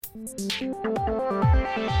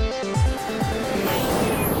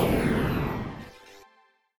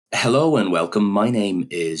Hello and welcome. My name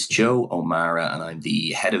is Joe O'Mara and I'm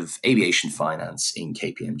the head of aviation finance in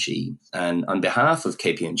KPMG. And on behalf of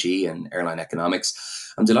KPMG and Airline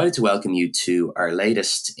Economics, I'm delighted to welcome you to our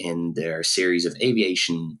latest in their series of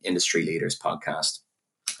Aviation Industry Leaders podcast.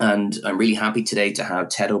 And I'm really happy today to have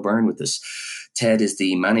Ted O'Byrne with us. Ted is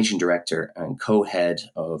the managing director and co-head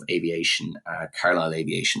of aviation at Carlisle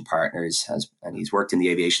Aviation Partners, and he's worked in the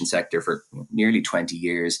aviation sector for nearly 20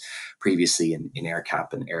 years, previously in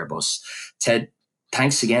AerCap and Airbus. Ted,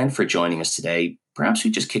 thanks again for joining us today. Perhaps we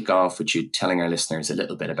just kick off with you telling our listeners a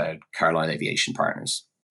little bit about Carlisle Aviation Partners.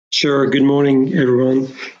 Sure. Good morning, everyone,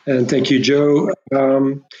 and thank you, Joe.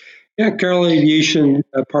 Carlisle Aviation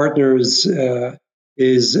Partners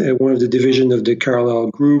is one of the divisions of the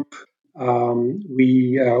Carlisle Group.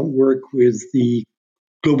 We work with the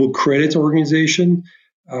Global Credit Organization,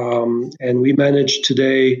 and we manage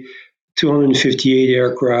today 258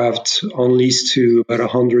 aircraft on lease to about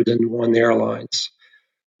 101 airlines.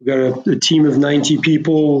 We've got a team of 90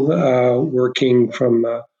 people working from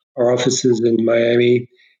our offices in Miami,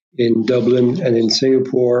 in Dublin, and in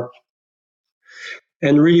Singapore.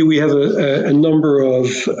 And really, we have a number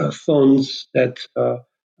of funds that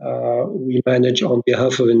we manage on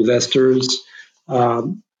behalf of investors,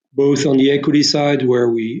 both on the equity side, where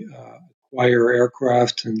we acquire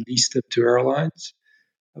aircraft and lease them to airlines,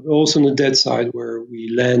 but also on the debt side, where we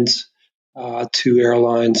lend to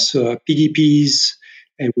airlines PDPs,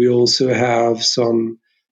 and we also have some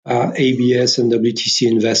ABS and WTC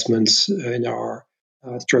investments in our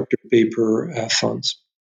structured paper funds.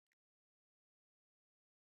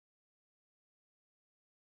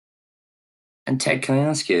 And Ted, can I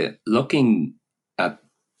ask you, looking at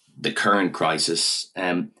the current crisis,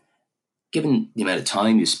 given the amount of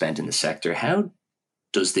time you spent in the sector, how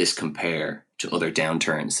does this compare to other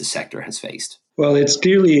downturns the sector has faced? Well, it's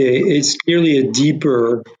clearly a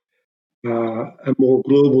deeper, a more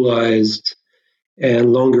globalized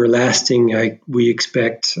and longer lasting, we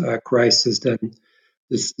expect, crisis than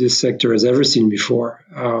this sector has ever seen before.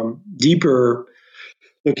 Deeper.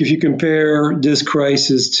 Look, if you compare this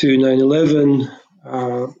crisis to 9/11,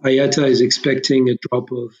 IATA is expecting a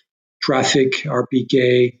drop of traffic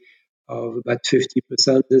RPK of about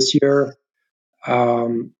 50% this year.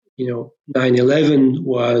 9/11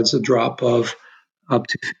 was a drop of up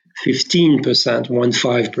to 15%,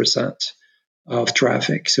 15% of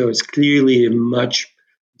traffic. So it's clearly a much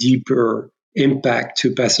deeper impact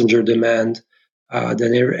to passenger demand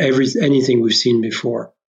than anything we've seen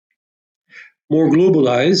before. More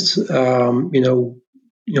globalized,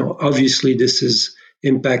 obviously this is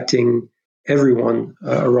impacting everyone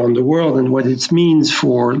around the world. And what it means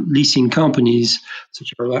for leasing companies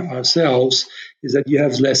such as ourselves is that you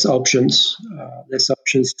have less options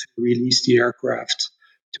to release the aircraft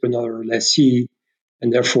to another lessee.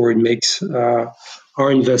 And therefore it makes our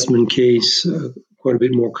investment case quite a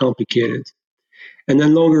bit more complicated. And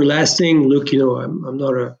then longer lasting, look, I'm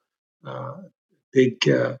not a big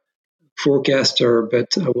forecaster,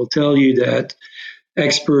 but I will tell you that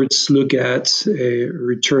experts look at a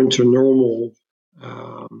return to normal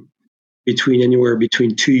anywhere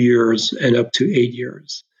between 2 years and up to 8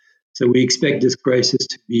 years. So we expect this crisis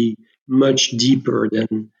to be much deeper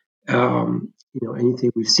than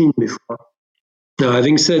anything we've seen before. Now,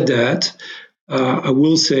 having said that, I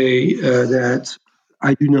will say that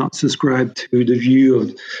I do not subscribe to the view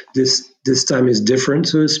of this time is different,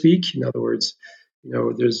 so to speak. In other words,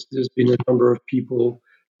 there's been a number of people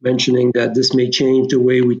mentioning that this may change the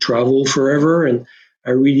way we travel forever, and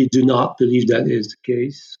I really do not believe that is the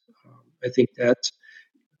case. I think that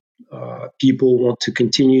people want to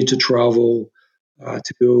continue to travel,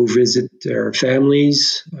 to go visit their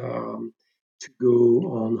families, to go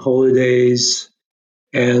on holidays.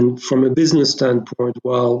 And from a business standpoint,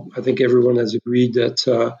 well, I think everyone has agreed that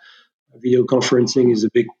video conferencing is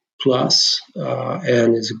a big plus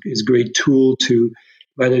and is a great tool to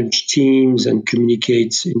manage teams and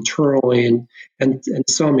communicate internally and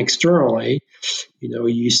some externally.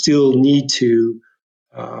 You still need to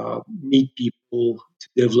meet people to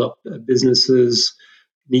develop businesses,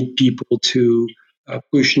 meet people to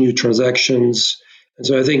push new transactions. And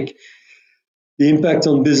so I think the impact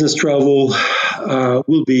on business travel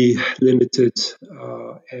will be limited,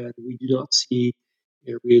 and we do not see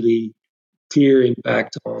a really clear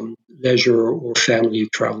impact on leisure or family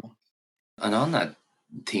travel. And on that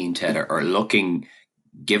theme, Ted, or looking,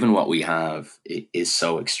 given what we have is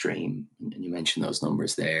so extreme, and you mentioned those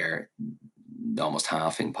numbers there, almost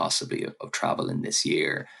halving possibly of travel in this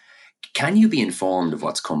year. Can you be informed of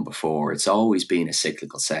what's come before? It's always been a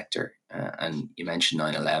cyclical sector. And you mentioned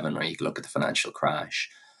 9/11, or you can look at the financial crash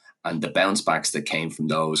and the bounce backs that came from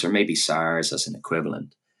those, or maybe SARS as an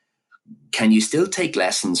equivalent. Can you still take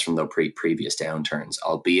lessons from the previous downturns,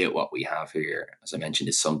 albeit what we have here, as I mentioned,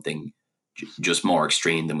 is something just more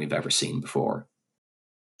extreme than we've ever seen before?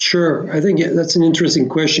 Sure, I think that's an interesting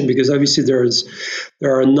question because obviously there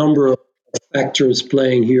are a number of factors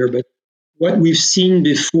playing here, but what we've seen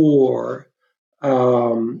before,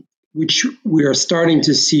 which we are starting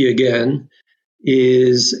to see again,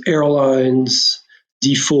 is airlines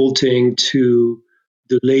defaulting to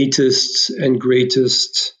the latest and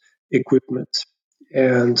greatest equipment.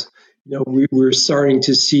 And we're starting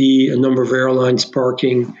to see a number of airlines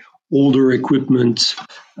parking older equipment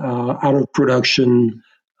out of production,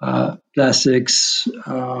 classics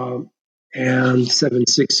and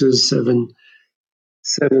 76s,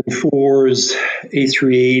 774s,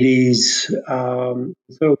 A380s.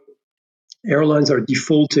 So airlines are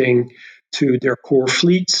defaulting to their core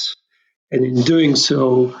fleets, and in doing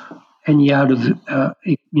so, any out of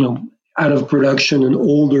production and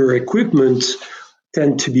older equipment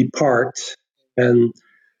tend to be parked. And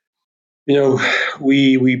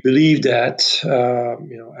we believe that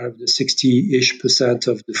out of the 60-ish%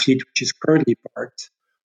 of the fleet which is currently parked,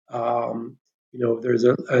 there's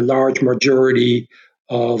a large majority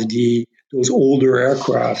of those older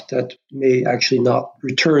aircraft that may actually not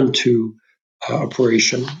return to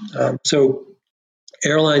operation. So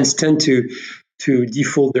airlines tend to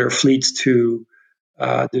default their fleets to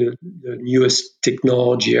the newest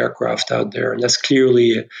technology aircraft out there, and that's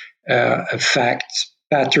clearly a fact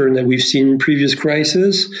pattern that we've seen in previous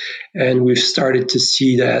crises, and we've started to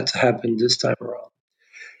see that happen this time around.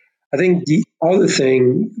 I think the other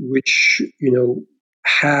thing which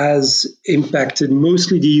has impacted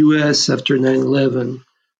mostly the U.S. after 9/11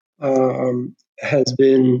 has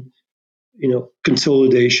been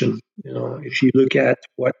consolidation. If you look at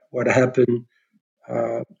what happened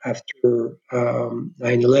after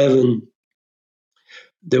 9/11,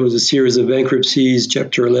 there was a series of bankruptcies,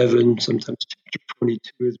 Chapter 11, sometimes Chapter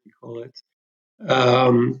 22, as we call it.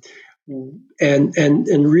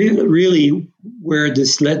 And really, where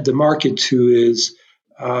this led the market to is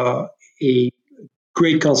a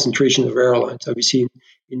great concentration of airlines. Obviously,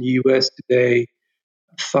 in the US today,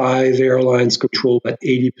 5 airlines control about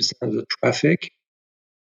 80% of the traffic.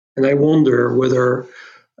 And I wonder whether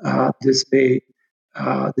this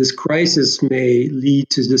crisis may lead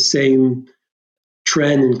to the same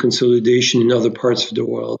trend in consolidation in other parts of the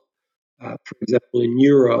world. For example, in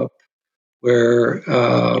Europe, where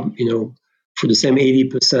for the same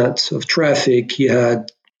 80% of traffic, you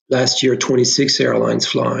had last year 26 airlines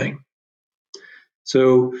flying.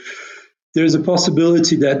 So there's a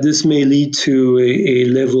possibility that this may lead to a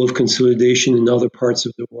level of consolidation in other parts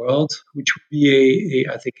of the world, which would be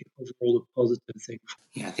I think, overall a positive thing.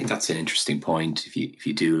 Yeah, I think that's an interesting point. If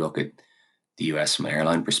you do look at the US from an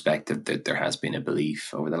airline perspective, that there has been a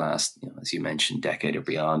belief over the last, as you mentioned, decade or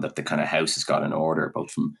beyond, that the kind of house has got in order,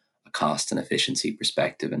 both from a cost and efficiency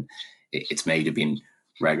perspective, and it's maybe been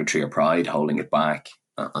regulatory or pride holding it back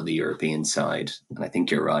on the European side. And I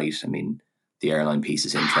think you're right. I mean, the airline piece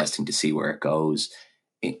is interesting to see where it goes.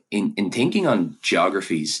 In thinking on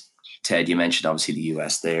geographies, Ted, you mentioned obviously the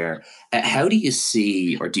US there. How do you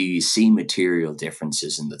see, or do you see material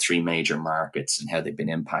differences in the 3 major markets and how they've been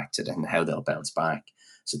impacted and how they'll bounce back?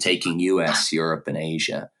 So taking US, Europe, and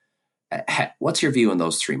Asia, what's your view on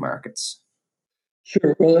those 3 markets?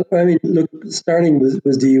 Sure. Well, I mean, look, starting with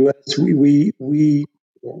the US, the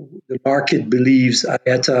market believes,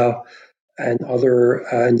 IATA and other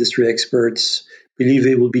industry experts believe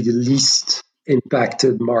it will be the least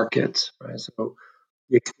impacted market. Right? So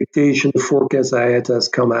the expectation, the forecast IATA has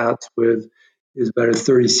come out with is about a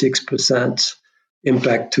 36%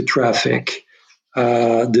 impact to traffic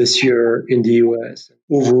this year in the US.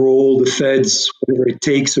 Overall, the Fed's whatever it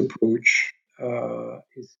takes approach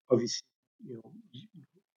is obviously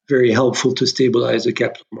very helpful to stabilize the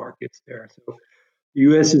capital markets there. So the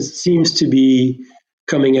US seems to be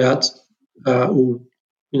coming out,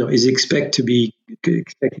 is expected to be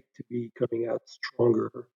coming out stronger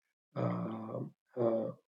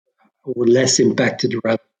or less impacted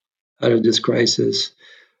rather out of this crisis.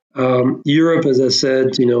 Europe, as I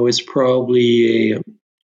said, is probably an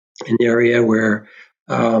area where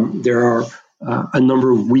there are a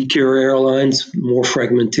number of weaker airlines, more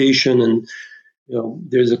fragmentation, and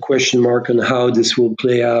there's a question mark on how this will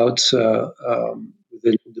play out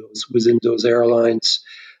within those airlines.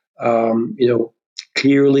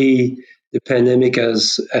 Clearly, the pandemic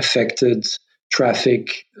has affected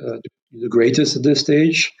traffic the greatest at this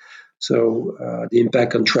stage. So the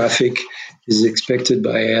impact on traffic is expected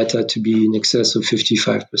by IATA to be in excess of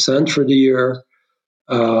 55% for the year.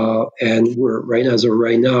 And as of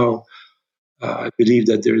right now, I believe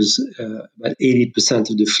that there's about 80%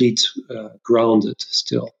 of the fleet grounded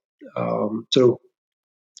still. So,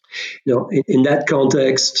 in that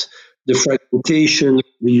context, the fragmentation of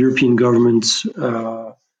the European government's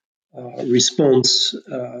response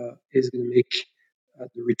is going to make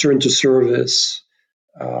the return to service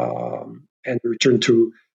and the return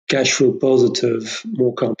to cash flow positive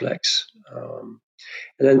more complex.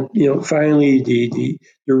 And then, finally, the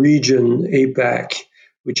region APAC,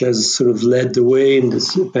 which has sort of led the way in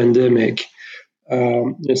this pandemic,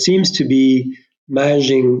 it seems to be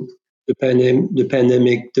managing the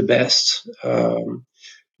pandemic the best.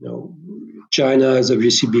 China has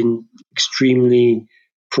obviously been extremely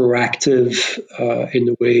proactive in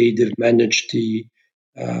the way they've managed the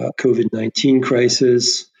COVID-19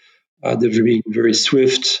 crisis. They've been very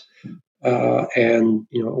swift and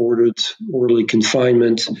ordered orderly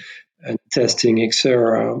confinement and testing,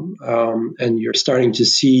 etc. And you're starting to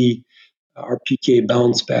see our PK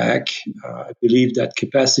bounce back. I believe that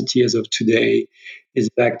capacity as of today is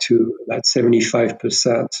back to about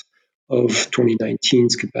 75% of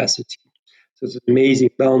 2019's capacity. So it's an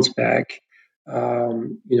amazing bounce back.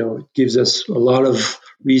 It gives us a lot of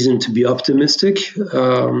reason to be optimistic.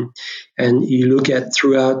 And you look at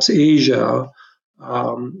throughout Asia,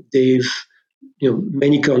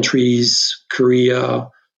 many countries, Korea,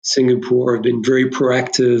 Singapore, have been very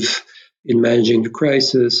proactive in managing the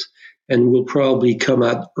crisis and will probably come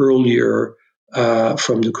out earlier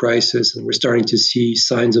from the crisis. And we're starting to see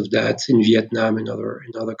signs of that in Vietnam and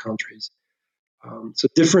other countries. So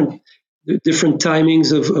different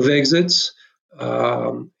timings of exits,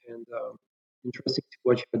 and interesting to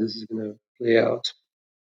watch how this is going to play out.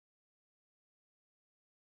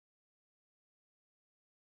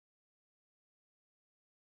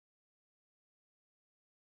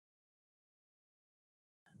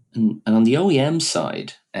 And on the OEM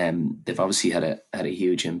side, they've obviously had a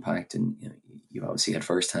huge impact, and you've obviously had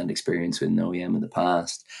first-hand experience with an OEM in the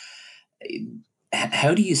past.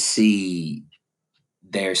 How do you see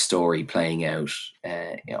their story playing out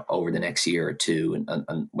over the next year or two,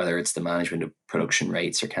 and whether it's the management of production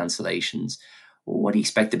rates or cancellations? What do you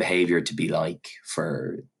expect the behavior to be like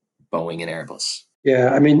for Boeing and Airbus? Yeah,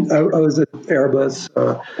 I mean, I was at Airbus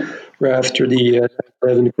right after the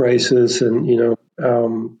 9/11 crisis, and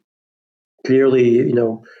clearly,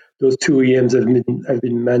 those two EMs have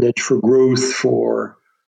been managed for growth for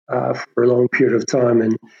a long period of time,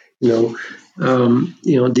 and the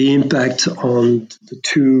impact on the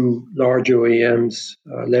two large OEMs,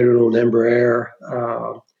 let alone Embraer,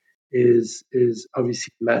 is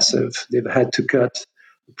obviously massive. They've had to cut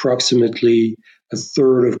approximately a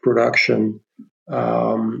third of production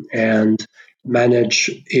and manage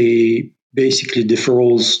basically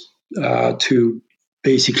deferrals to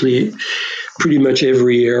basically pretty much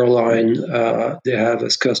every airline they have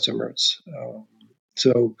as customers.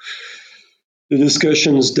 So the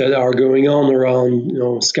discussions that are going on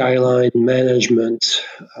around skyline management,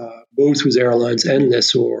 both with airlines and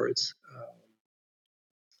lessors,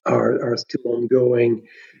 are still ongoing.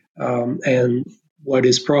 And what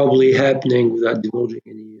is probably happening, without divulging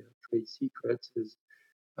any trade secrets, is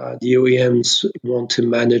the OEMs want to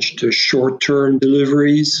manage the short-term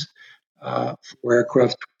deliveries for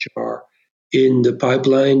aircraft which are in the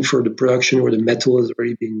pipeline for the production, where the metal has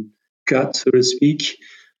already been cut, so to speak,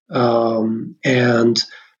 and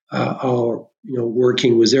are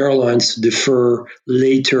working with airlines to defer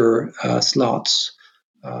later slots.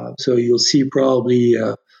 So you'll see probably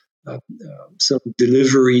some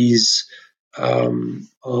deliveries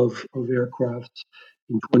of aircraft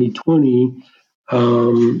in 2020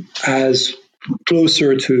 as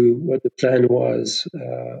closer to what the plan was,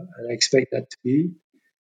 and I expect that to be.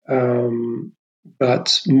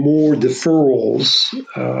 But more deferrals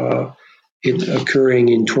occurring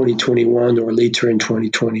in 2021 or later in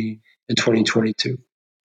 2020 and 2022.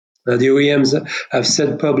 Now, the OEMs have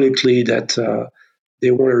said publicly that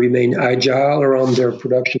they want to remain agile around their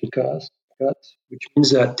production cuts, which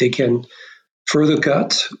means that they can further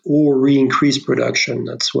cut or re-increase production.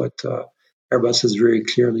 That's what Airbus has very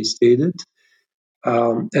clearly stated.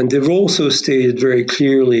 And they've also stated very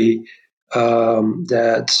clearly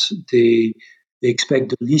that they expect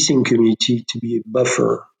the leasing community to be a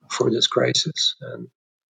buffer for this crisis. And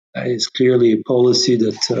that is clearly a policy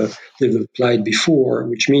that they've applied before,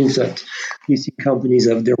 which means that leasing companies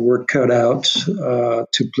have their work cut out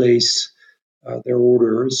to place their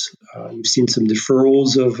orders. You've seen some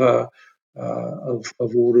deferrals of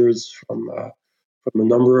orders from from a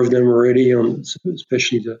number of them already,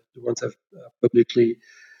 especially the ones I've publicly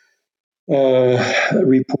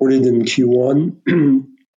reported in Q1.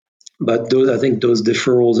 But I think those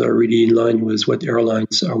deferrals are really in line with what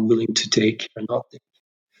airlines are willing to take or not take.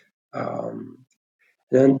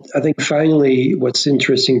 And I think finally, what's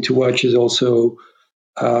interesting to watch is also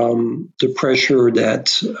the pressure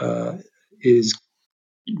that is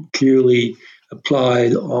clearly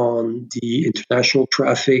applied on the international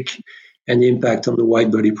traffic and the impact on the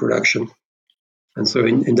wide-body production. And so,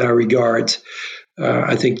 in that regard,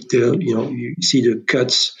 I think you see the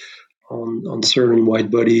cuts on certain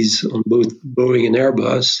wide bodies on both Boeing and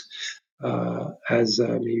Airbus as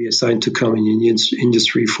maybe a sign to come in the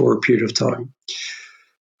industry for a period of time.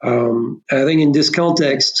 I think in this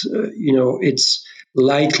context, it's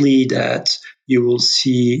likely that you will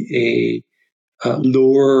see a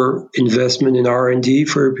lower investment in R&D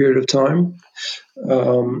for a period of time.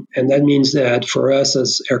 And that means that for us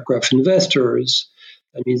as aircraft investors,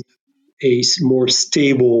 that means a more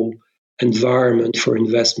stable environment for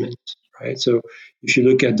investment, right? So if you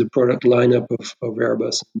look at the product lineup of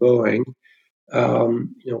Airbus and Boeing,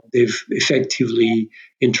 they've effectively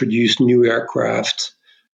introduced new aircraft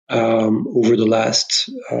over the last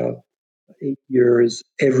 8 years.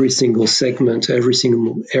 Every single segment, every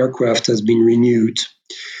single aircraft has been renewed.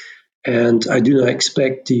 And I do not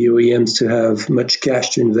expect the OEMs to have much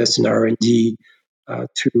cash to invest in R&D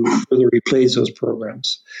to further replace those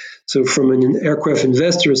programs. So from an aircraft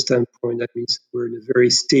investor standpoint, that means we're in a very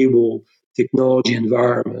stable technology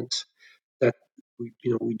environment that we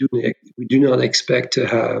do not expect to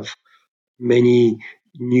have many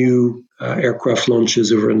new aircraft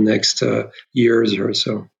launches over the next years or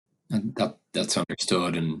so. And that's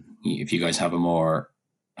understood. And if you guys have a more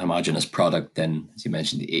homogenous product, then as you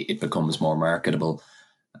mentioned, it becomes more marketable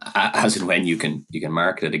as and when you can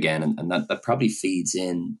market it again. And that probably feeds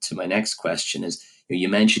in to my next question is, you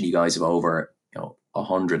mentioned you guys have over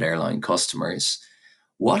 100 airline customers.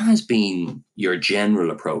 What has been your general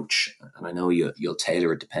approach? And I know you'll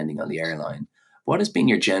tailor it depending on the airline. What has been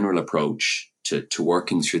your general approach to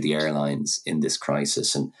working through the airlines in this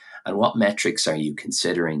crisis? And what metrics are you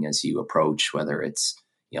considering as you approach, whether it's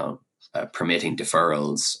permitting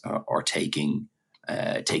deferrals or taking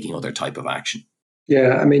other type of action?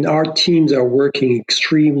 Yeah, I mean, our teams are working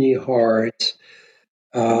extremely hard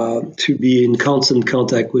to be in constant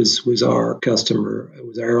contact with our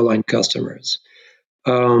airline customers.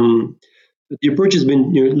 The approach has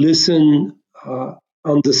been listen,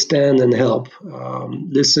 understand, and help.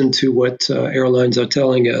 Listen to what airlines are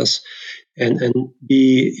telling us, and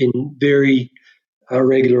be in very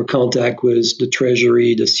regular contact with the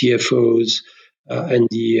treasury, the CFOs, and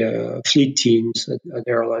the fleet teams at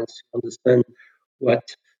airlines to understand what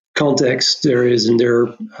context there is in their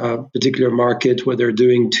particular market, what they're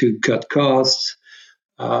doing to cut costs,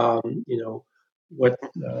 what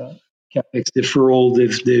capex deferral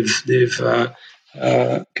they've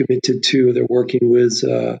committed to. They're working with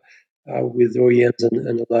OEMs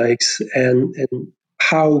and the likes, and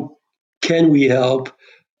how can we help?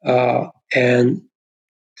 And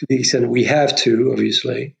to the extent we have to,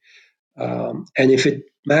 obviously, and if it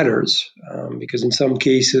matters, because in some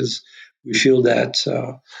cases we feel that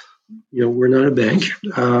we're not a bank,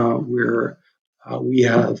 we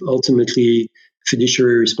have ultimately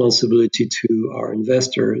fiduciary responsibility to our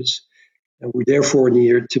investors, and we therefore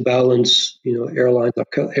need to balance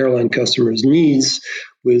airline customers' needs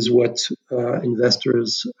with what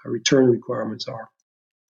investors' return requirements are.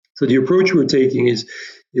 So the approach we're taking is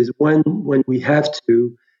when we have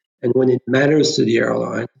to, and when it matters to the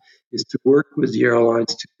airline, is to work with the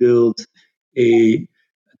airlines to build a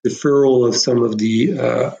deferral of some of the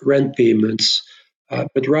rent payments.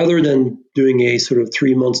 But rather than doing a sort of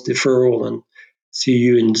 3 months deferral and see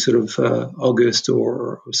you in sort of August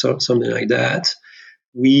or something like that,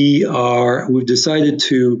 we've decided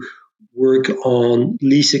to work on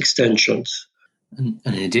lease extensions. And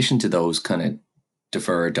in addition to those kind of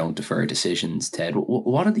defer, don't defer decisions, Ted,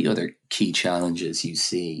 what are the other key challenges you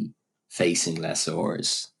see facing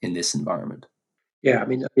lessors in this environment? Yeah, I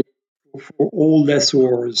mean, for all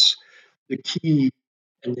lessors, the key,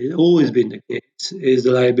 and it's always been the case, is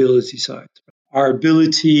the liability side. Our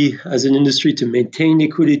ability as an industry to maintain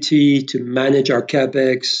liquidity, to manage our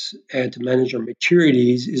capex, and to manage our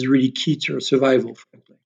maturities is really key to our survival,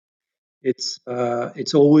 frankly.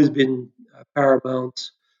 It's always been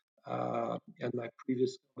paramount at my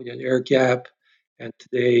previous company at AerCap, and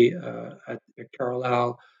today at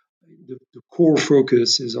Carlyle. The core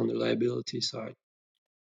focus is on the liability side.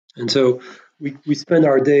 And so we spend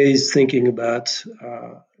our days thinking about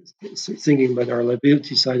our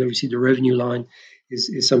liability side. Obviously, the revenue line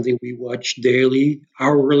is something we watch daily,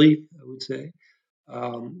 hourly, I would say.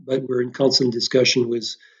 But we're in constant discussion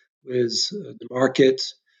with the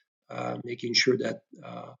market, making sure that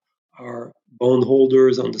our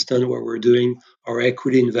bondholders understand what we're doing, our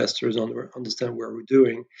equity investors understand what we're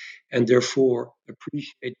doing, and therefore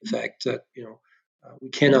appreciate the fact that we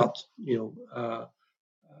cannot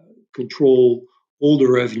control all the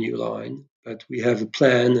revenue line, but we have a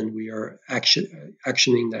plan and we are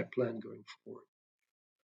actioning that plan going forward.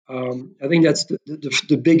 I think that's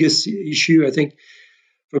the biggest issue. I think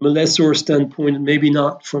from a lessor standpoint, maybe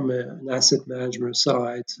not from an asset management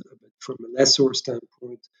side, but from a lessor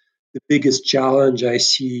standpoint, the biggest challenge I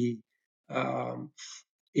see um,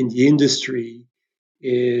 in the industry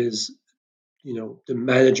is the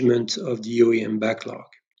management of the OEM backlog.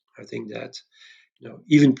 I think that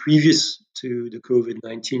even previous to the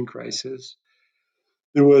COVID-19 crisis,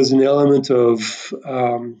 there was an element of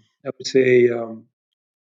I would say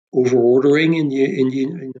over ordering in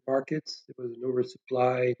the markets. There was an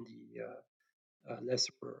oversupply in the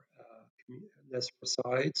lesser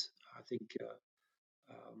sides. I think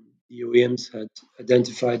the OEMs had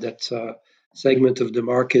identified that segment of the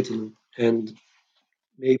market and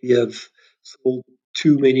maybe have sold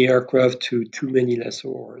too many aircraft to too many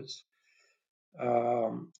lessors.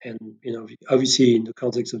 And obviously, in the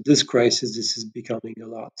context of this crisis, this is becoming a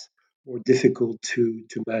lot more difficult to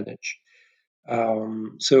manage.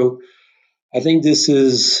 So I think this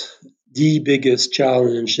is the biggest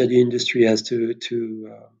challenge that the industry has to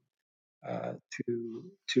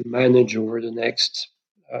manage over the next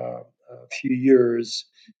few years,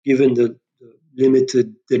 given the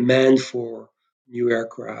limited demand for new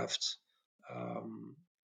aircraft. Um,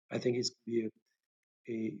 I think it's going to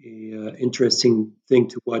be a interesting thing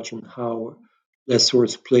to watch on how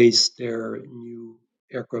lessors place their new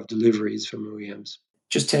aircraft deliveries from OEMs.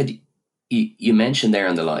 Just Ted, you mentioned there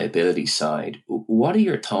on the liability side. What are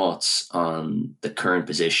your thoughts on the current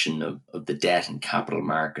position of the debt and capital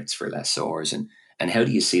markets for lessors, and how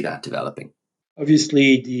do you see that developing?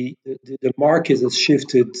 Obviously, the market has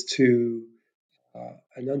shifted to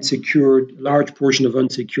an unsecured, large portion of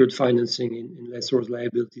unsecured financing in lessors'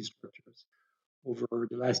 liability structures. Over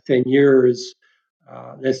the last 10 years,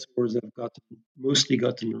 lessors have mostly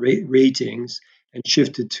gotten ratings and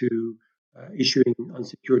shifted to issuing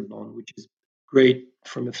unsecured bond, which is great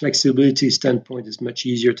from a flexibility standpoint. It's much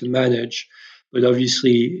easier to manage, but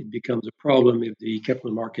obviously it becomes a problem if the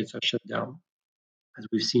capital markets are shut down, as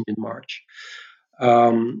we've seen in March.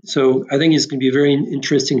 So I think it's going to be very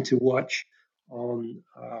interesting to watch on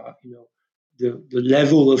the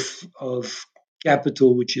level of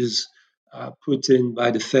capital which is put in by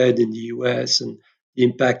the Fed in the U.S. and the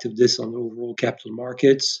impact of this on overall capital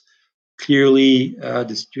markets. Clearly,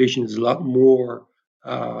 the situation is a lot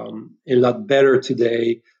better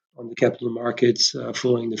today on the capital markets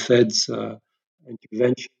following the Fed's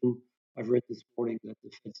intervention. I've read this morning that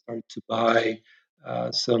the Fed started to buy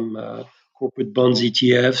some corporate bonds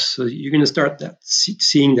ETFs. So you're going to start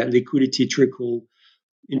seeing that liquidity trickle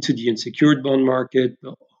into the unsecured bond market,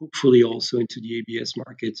 but hopefully also into the ABS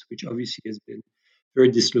markets, which obviously has been very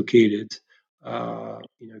dislocated.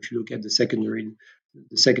 If you look at the secondary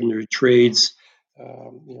trades,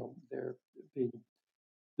 the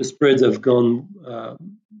spreads have gone,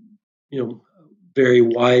 very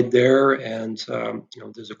wide there, and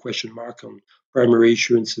there's a question mark on primary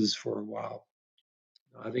issuances for a while.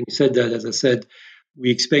 Having said that, as I said, we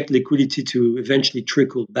expect liquidity to eventually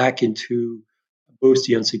trickle back into both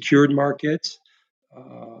the unsecured market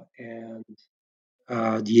and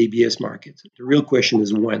the ABS market. The real question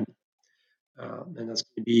is when. And that's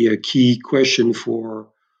going to be a key question for,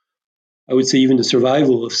 I would say, even the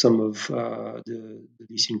survival of some of the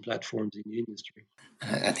leasing platforms in the industry.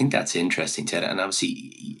 I think that's interesting, Ted. And obviously,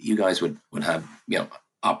 you guys would have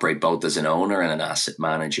operate both as an owner and an asset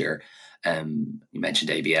manager. You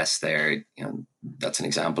mentioned ABS there. That's an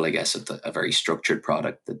example, I guess, of a very structured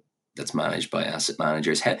product that's managed by asset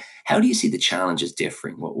managers. How do you see the challenges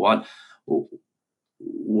differing? What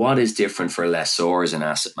is different for lessors and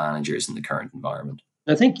asset managers in the current environment?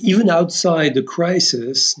 I think even outside the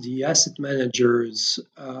crisis, the asset managers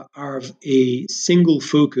have a single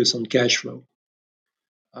focus on cash flow.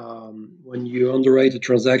 When you underwrite a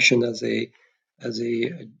transaction as a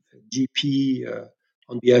GP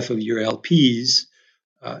on behalf of your LPs,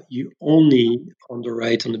 you only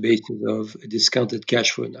underwrite on the basis of a discounted cash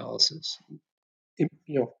flow analysis.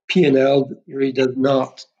 P&L really does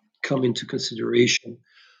not come into consideration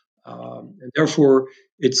And therefore,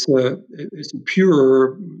 it's a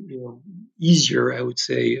purer, easier, I would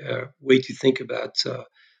say, way to think about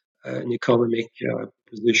an economic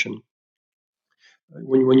position.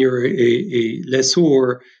 When you're a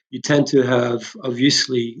lessor, you tend to have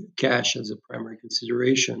obviously cash as a primary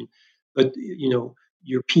consideration, but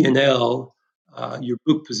your P&L, your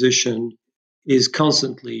book position, is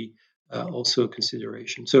constantly also a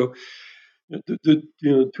consideration. So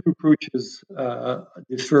two approaches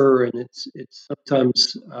differ, and it's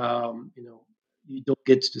sometimes you don't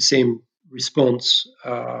get the same response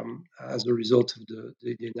as a result of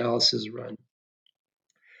the analysis run.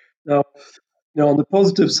 Now, on the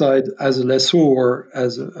positive side, as a lessor,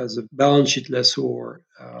 as a balance sheet lessor,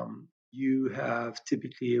 you have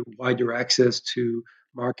typically a wider access to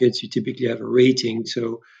markets. You typically have a rating,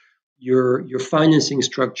 so your financing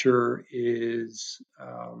structure is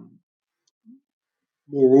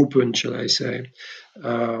more open, shall I say,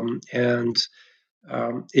 and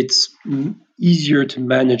it's easier to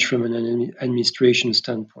manage from an administration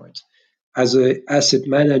standpoint. As an asset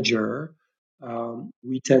manager,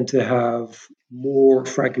 we tend to have more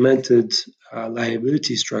fragmented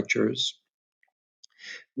liability structures,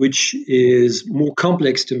 which is more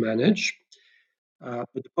complex to manage. But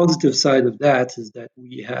the positive side of that is that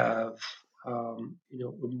we have, a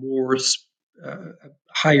more a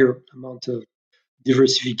higher amount of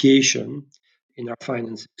diversification in our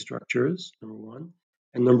financing structures, number one.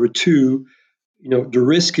 And number two, the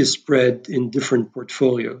risk is spread in different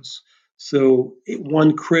portfolios. So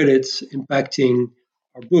one credit impacting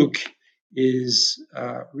our book is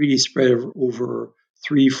really spread over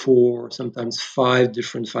three, four, sometimes five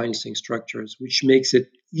different financing structures, which makes it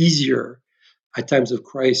easier at times of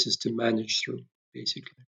crisis to manage through,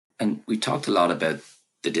 basically. And we talked a lot about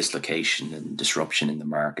the dislocation and disruption in the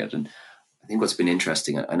market. And I think what's been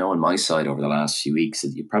interesting, I know on my side over the last few weeks,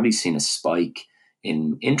 that you've probably seen a spike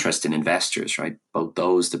in interest in investors, right? Both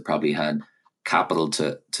those that probably had capital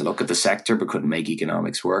to look at the sector but couldn't make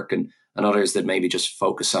economics work, and others that maybe just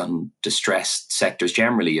focus on distressed sectors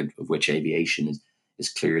generally, of which aviation is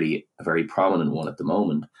clearly a very prominent one at the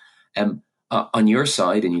moment. On your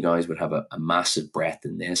side, and you guys would have a massive breadth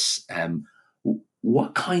in this,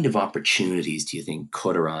 what kind of opportunities do you think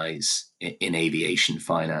could arise in aviation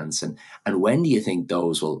finance, and when do you think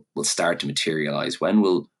those will start to materialize? When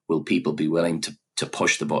will people be willing to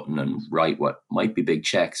push the button and write what might be big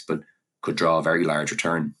checks but could draw a very large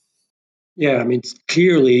return? Yeah, I mean, it's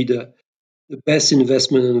clearly the best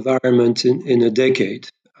investment environment in a decade.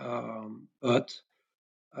 But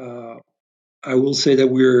uh, I will say that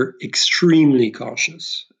we're extremely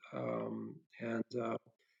cautious. And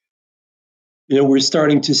we're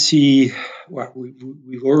starting to see, well,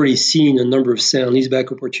 we've already seen a number of sale and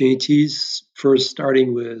leaseback opportunities, first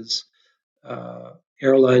starting with uh,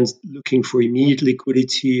 airlines looking for immediate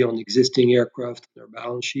liquidity on existing aircraft on their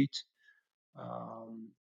balance sheet. Um,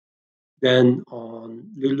 then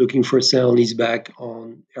on looking for a sale and leaseback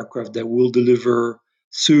on aircraft that will deliver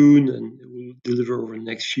soon and will deliver over the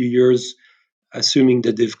next few years, assuming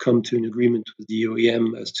that they've come to an agreement with the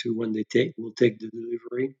OEM as to when they will take the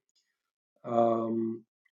delivery. Um,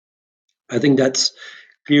 I think that's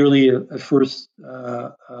clearly a first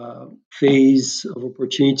phase of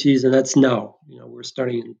opportunities, and that's now. We're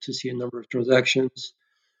starting to see a number of transactions.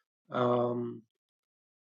 Um,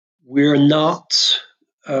 we're not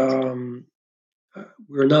um,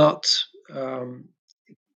 we're not um,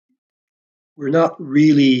 we're not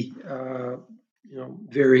really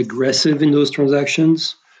very aggressive in those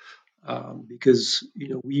transactions because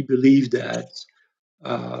we believe that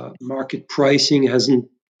market pricing hasn't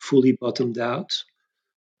fully bottomed out.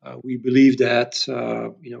 We believe that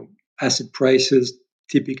asset prices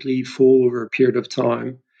typically fall over a period of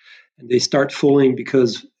time, and they start falling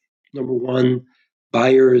because number one,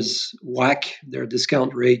 buyers whack their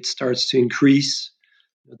discount rate starts to increase.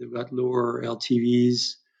 They've got lower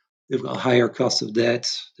LTVs, they've got higher cost of debt,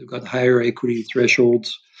 they've got higher equity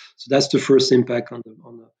thresholds. So that's the first impact on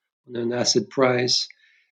an asset price.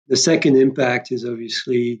 The second impact is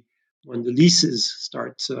obviously when the leases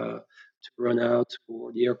start to run out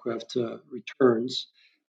or the aircraft returns.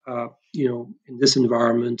 In this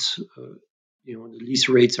environment, the lease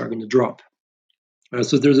rates are going to drop.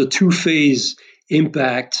 So there's a two-phase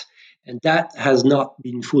impact, and that has not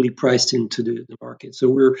been fully priced into the market. So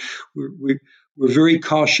we're we're very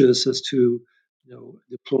cautious as to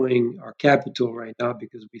deploying our capital right now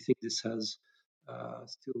because we think this has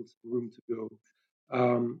still some room to go.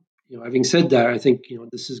 Having said that, I think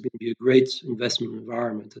this is going to be a great investment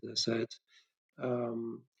environment, as I said.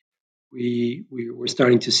 Um, we're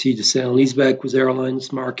starting to see the sale and leaseback with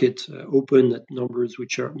airlines market open at numbers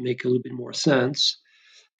which make a little bit more sense.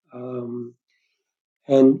 And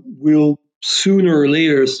we'll sooner or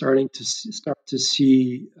later start to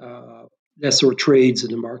see lesser trades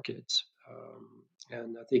in the market.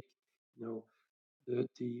 And I think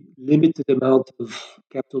the limited amount of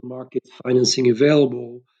capital market financing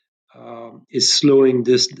available is slowing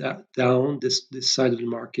this side of the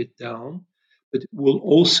market down, but will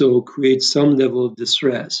also create some level of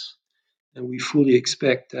distress. And we fully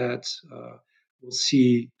expect that we'll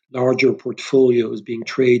see larger portfolios being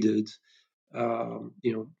traded,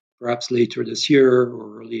 perhaps later this year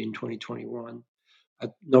or early in 2021,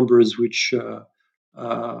 at numbers which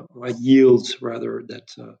at yields rather that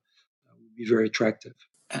would be very attractive.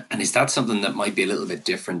 And is that something that might be a little bit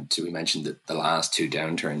different to, we mentioned the last two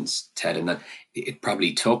downturns, Ted, and that it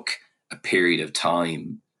probably took a period of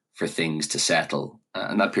time for things to settle.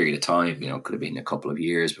 And that period of time, could have been a couple of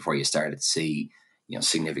years before you started to see,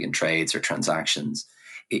 significant trades or transactions.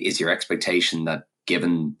 Is your expectation that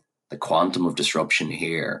given the quantum of disruption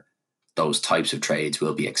here, those types of trades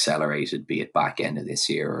will be accelerated, be it back end of this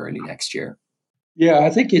year or early next year? Yeah, I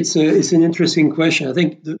think it's an interesting question. I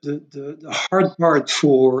think the hard part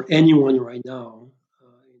for anyone right now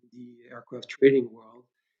in the aircraft trading world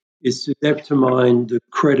is to determine the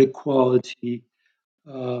credit quality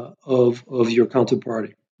of your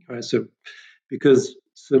counterparty. Right? So because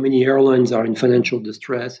so many airlines are in financial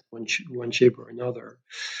distress, one shape or another,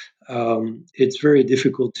 it's very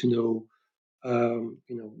difficult to know,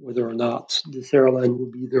 whether or not this airline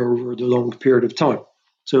will be there over the long period of time.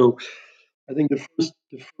 So I think the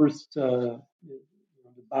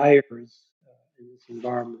buyers in this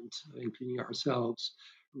environment, including ourselves,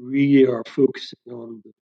 really are focusing on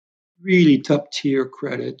the really top tier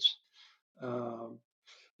credits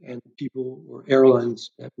and people or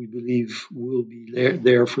airlines that we believe will be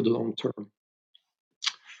there for the long term.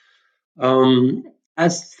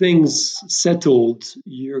 As things settled,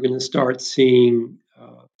 you're going to start seeing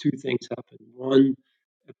two things happen. One,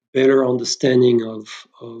 a better understanding of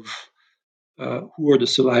who are the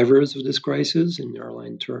survivors of this crisis in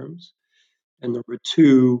airline terms. And number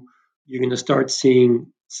two, you're going to start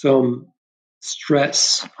seeing some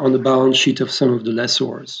stress on the balance sheet of some of the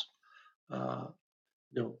lessors.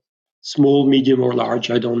 Small, medium, or large,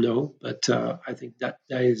 I don't know, but I think that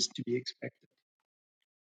is to be expected.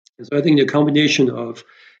 And so I think the combination of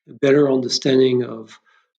a better understanding of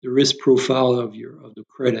the risk profile of the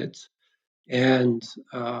credit and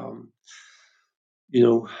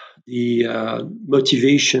the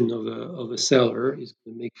motivation of a seller is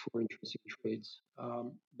going to make for interesting trades.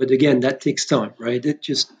 But again, that takes time, right? It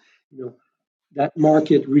just, that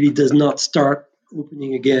market really does not start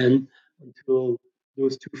opening again until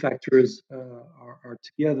those two factors are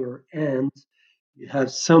together and you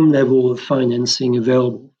have some level of financing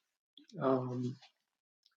available. And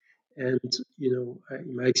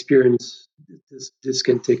in my experience, this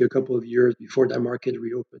can take a couple of years before that market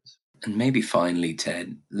reopens. And maybe finally,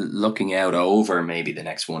 Ted, looking out over maybe the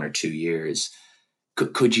next 1 or 2 years,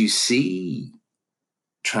 could you see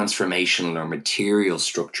transformational or material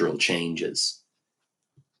structural changes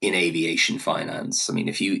in aviation finance? I mean,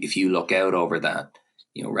 if you look out over that,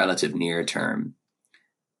 relative near term,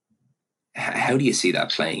 how do you see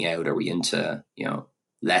that playing out? Are we into,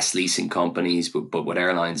 less leasing companies, but with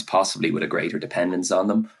airlines possibly with a greater dependence on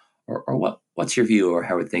them? Or what's your view, or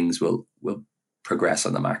how things will progress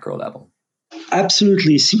on the macro level?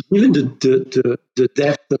 Absolutely. See, even the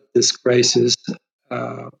depth of this crisis,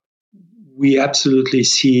 we absolutely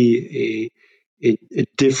see a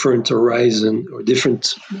different horizon or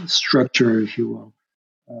different structure, if you will,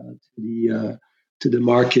 to the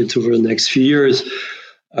market over the next few years.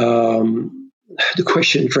 The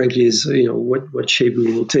question, frankly, is what shape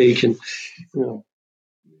we will take, and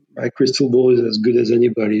my crystal ball is as good as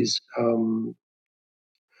anybody's.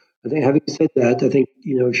 I think, having said that, I think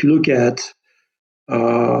if you look at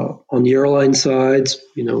on the airline side,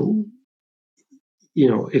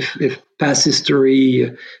 if past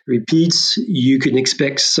history repeats, you can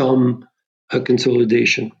expect some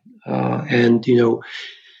consolidation, and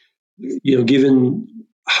given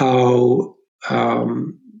how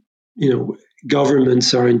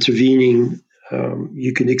governments are intervening,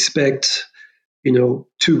 you can expect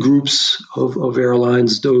two groups of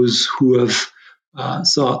airlines: those who have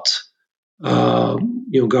sought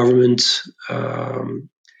government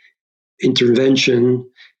intervention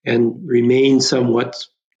and remain somewhat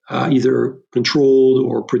either controlled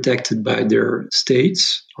or protected by their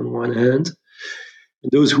states on one hand,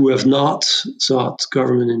 and those who have not sought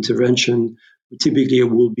government intervention typically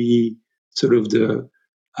will be sort of the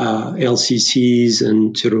LCCs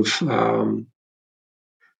and sort of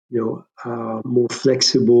more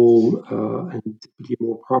flexible and typically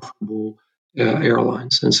more profitable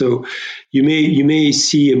airlines. And so you may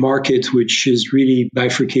see a market which is really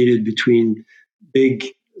bifurcated between big,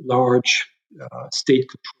 large state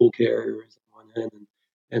control carriers on one hand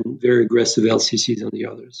and very aggressive LCCs on the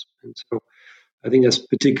others. And so I think that's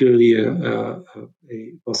particularly a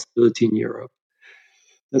possibility in Europe.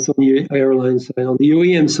 That's on the airline side. On the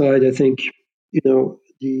OEM side, I think the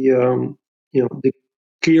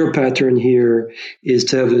clear pattern here is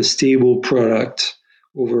to have a stable product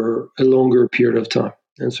over a longer period of time.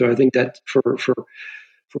 And so I think that from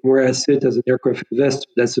where I sit as an aircraft investor,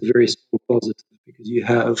 that's a very strong positive because you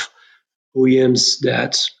have OEMs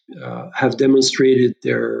that have demonstrated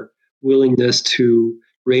their willingness to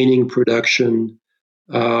rein in production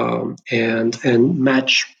and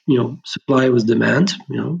match supply with demand.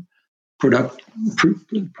 Product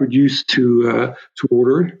produced to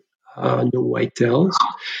order, no white tails.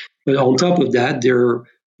 But on top of that,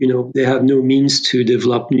 they have no means to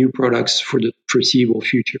develop new products for the foreseeable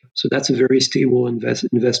future. So that's a very stable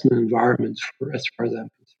investment environment as far as I'm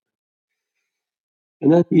concerned.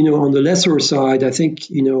 And then, on the lessor side, I think,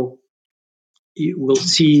 we'll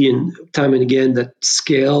see in time and again that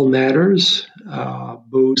scale matters,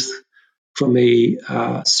 both from a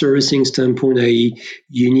servicing standpoint, i.e.,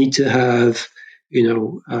 you need to have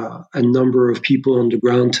a number of people on the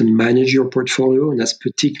ground to manage your portfolio, and that's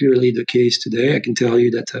particularly the case today. I can tell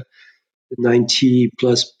you that the 90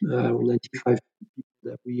 plus 95 people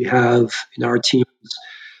that we have in our teams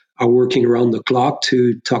are working around the clock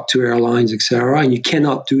to talk to airlines, etc. And you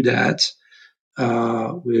cannot do that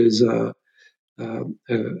with a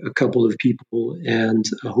couple of people and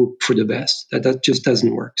hope for the best. That just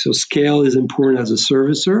doesn't work. So scale is important as a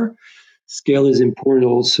servicer. Scale is important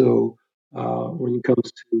also when it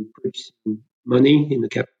comes to purchasing money in the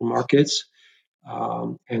capital markets.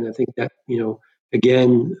 And I think that,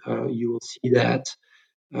 again, you will see that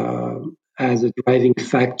as a driving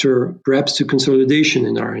factor, perhaps to consolidation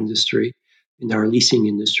in our industry, in our leasing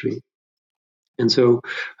industry. And so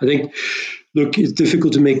I think, look, it's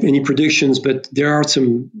difficult to make any predictions, but there are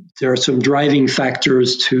some driving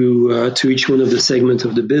factors to each one of the segments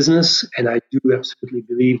of the business, and I do absolutely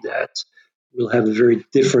believe that we'll have a very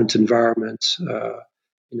different environment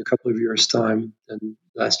in a couple of years' time than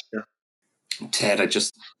last year. Ted, I'd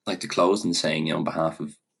just like to close in saying, on behalf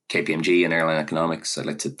of KPMG and Airline Economics, I'd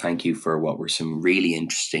like to thank you for what were some really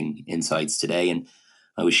interesting insights today, and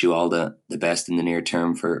I wish you all the best in the near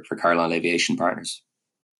term for Carlyle Aviation Partners.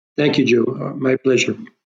 Thank you, Joe. My pleasure.